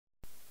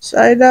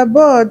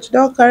Saidaboj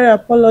don carry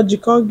apology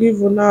come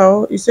give una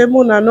o. E say make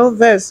una no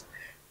vex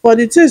for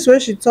the things wey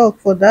she talk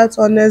for dat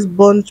honest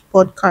bunch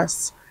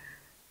podcast.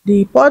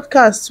 The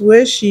podcast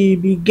wey she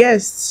be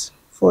guest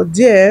for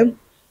there,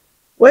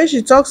 wey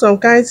she talk some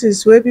kind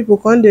things wey people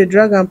come dey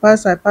drag am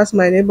pass I pass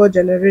my neighbor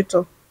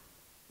generator.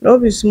 No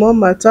be small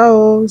matter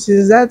o.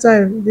 Since dat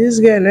time dis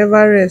girl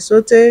never rest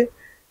sotey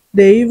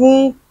dey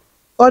even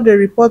come dey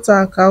report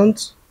her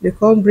account, dey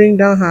come bring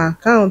down her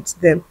account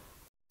dem.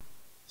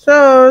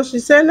 So she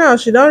say now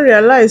she don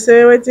realize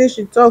say wetin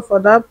she talk for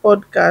dat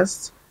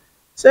podcast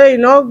say e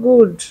no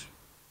good,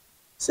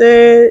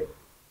 say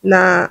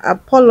na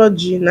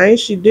apology na im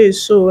she dey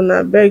so,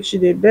 na beg she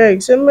dey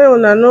beg, say make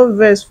una no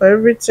vex for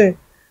everything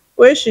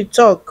wey she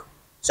talk.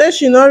 Say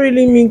she no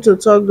really mean to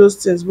talk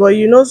those things, but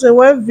you know say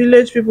when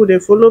village people dey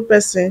follow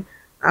person,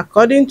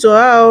 according to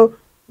her o,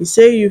 e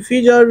say you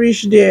fit just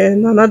reach there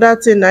na another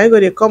thing na im go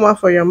dey come out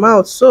for your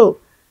mouth. So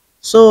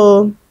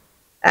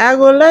I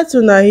go let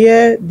una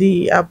hear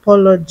the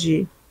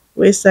apology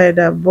wey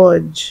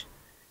Saidaboj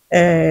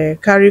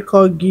carry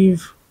come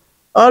give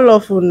all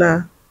of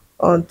una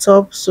on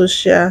top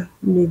social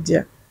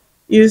media.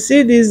 You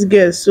see dis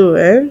girl so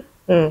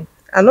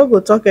I no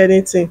go talk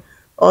anything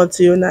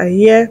until una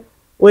hear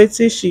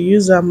wetin she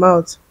use her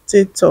mouth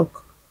take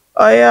talk.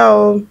 Oya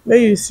o,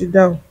 make you sit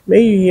down,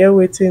 make you hear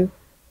wetin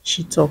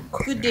she talk.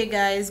 Good day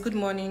guys, good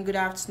morning, good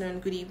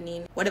afternoon, good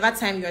evening, whatever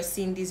time you are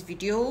seeing this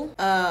video.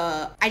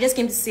 I just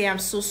came to say I'm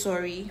so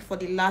sorry for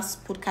the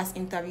last podcast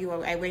interview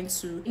I went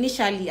to.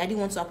 Initially I didn't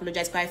want to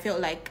apologize, but I felt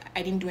like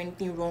I didn't do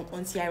anything wrong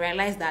until I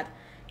realized that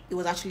it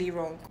was actually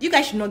wrong. You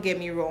guys should not get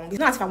me wrong. It's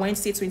not as if I wanted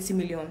to say 20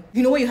 million.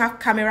 You know, when you have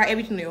camera,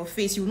 everything on your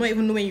face, you will not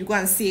even know when you go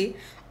and say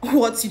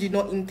what you did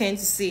not intend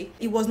to say.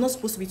 It was not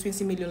supposed to be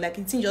 20 million. Like,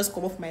 it didn't just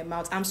come off my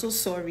mouth. I'm so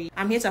sorry.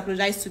 I'm here to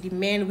apologize to the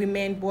men,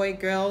 women, boy,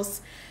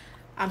 girls.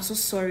 I'm so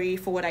sorry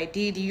for what I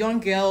did. The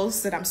young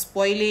girls that I'm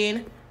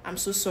spoiling, I'm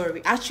so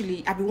sorry.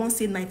 Actually, I be one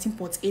say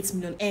 19.8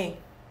 million.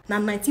 Now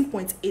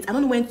 19.8. I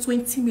don't know when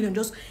 20 million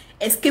just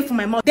escaped from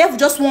my mouth. They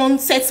just won't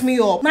set me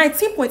up.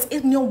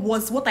 19.8 million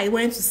was what I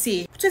wanted to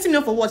say. 20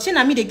 million for what? She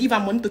and me, they give her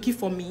money to keep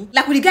for me.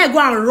 Like, when the guy go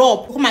and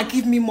rob, come and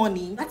give me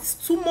money. That's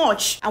too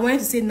much. I wanted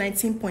to say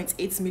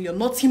 19.8 million,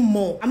 nothing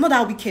more. I'm not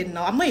that wicked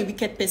now. I'm not a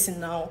wicked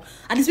person now.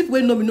 And these people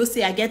who know me know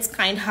say I get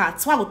kind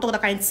heart. So I will talk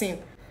that kind of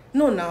thing.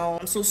 No, now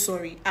I'm so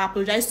sorry. I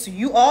apologize to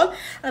you all,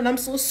 and I'm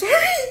so sorry.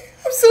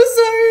 I'm so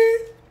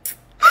sorry.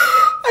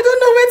 I don't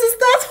know where to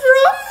start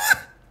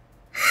from.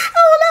 I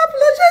want to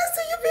apologize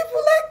to you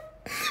people. Like,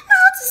 my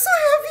heart is so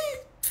heavy.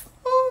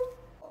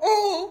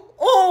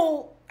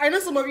 Oh! I know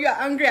some of you are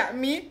angry at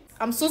me.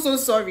 I'm so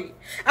sorry.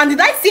 And did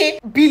I say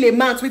bill a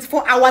man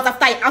 24 hours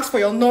after I asked for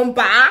your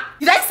number?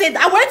 Did I say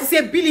that? I wanted to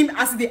say bill him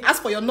as they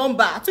ask for your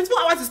number.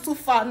 24 hours is too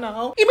far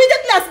now.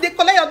 Immediately as they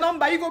collect your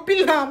number, you go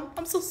bill him.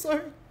 I'm so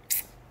sorry.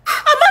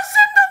 I'm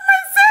ashamed of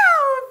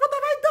myself. What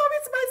have I done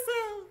with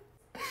myself?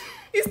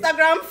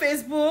 Instagram,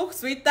 Facebook,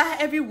 Twitter,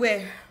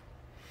 everywhere.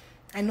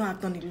 I know I've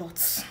done a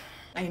lot.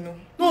 I know.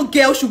 No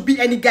girl should be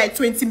any guy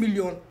 20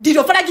 million. Did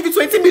your father give you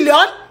 20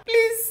 million?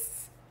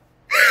 Please,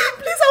 I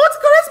want to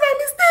correct my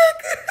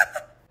mistake.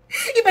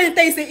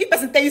 If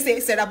person tell you say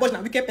Saidaboj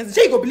na wicked person,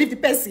 you go believe the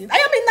person. I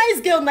am a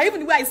nice girl now,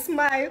 even the way I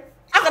smile.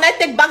 How can I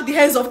take back the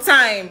hands of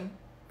time?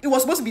 It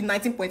was supposed to be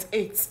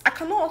 19.8. I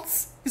cannot.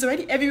 It's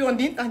already everywhere on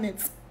the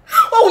internet.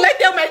 What will I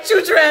tell my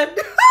children?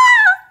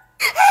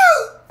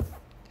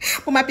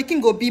 But my pikin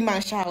go be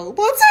man child.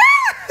 But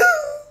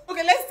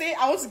okay, let's say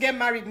I want to get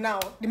married now.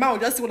 The man will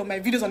just see one of my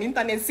videos on the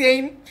internet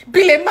saying,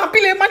 Bill a man.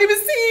 He will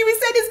see, we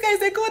say this guy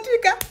is a gold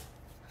digger.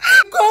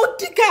 Gold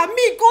digger,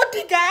 me, gold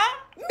digger.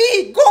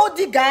 Me, gold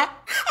digger.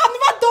 I've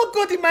never done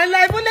gold in my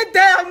life, only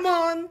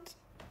diamond.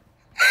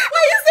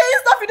 Why you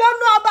saying stuff you don't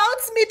know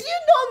about me? Do you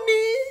know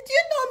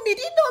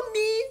me?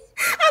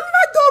 I've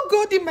never done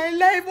gold in my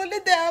life, only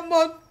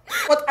diamond.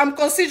 But I'm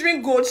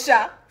considering gold,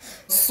 Sha.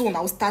 Soon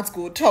I'll start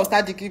gold. I'll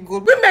start digging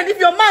gold. Women, if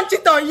your man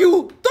cheat on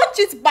you, don't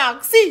cheat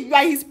back. See, you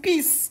are his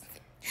peace.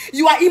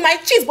 He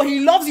might cheat, but he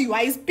loves you. You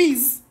are his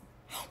peace.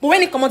 But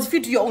when he comes out, if you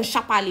do your own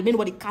sharply, may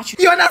nobody catch you.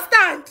 You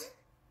understand?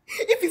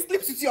 If he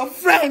sleeps with your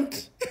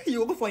friend, you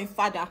will go for his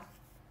father.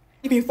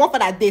 If his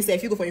forefather days,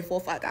 if you go for his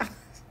forefather.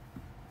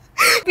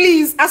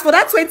 Please, as for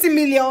that 20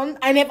 million,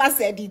 I never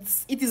said it.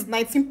 It is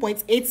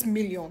 19.8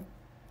 million.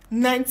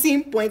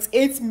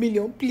 19.8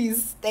 million,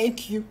 please.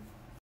 Thank you.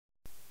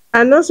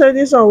 I know say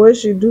dis one wey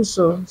she do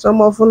so,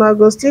 some of una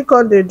go still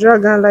come dey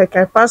drag am like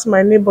I pass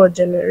my neighbor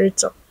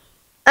generator.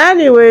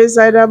 Anyways,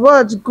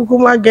 Saidaboj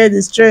kukuma get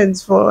the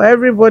strength for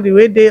everybody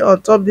wey dey on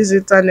top dis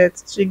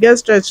internet. She get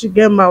strength, she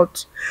get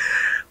mouth.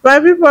 My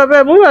people,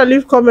 abeg make una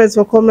leave comments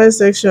for comment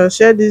section,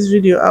 share this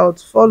video out,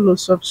 follow,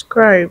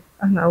 subscribe,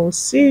 and I will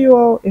see you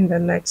all in the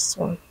next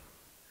one.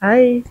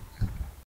 Bye.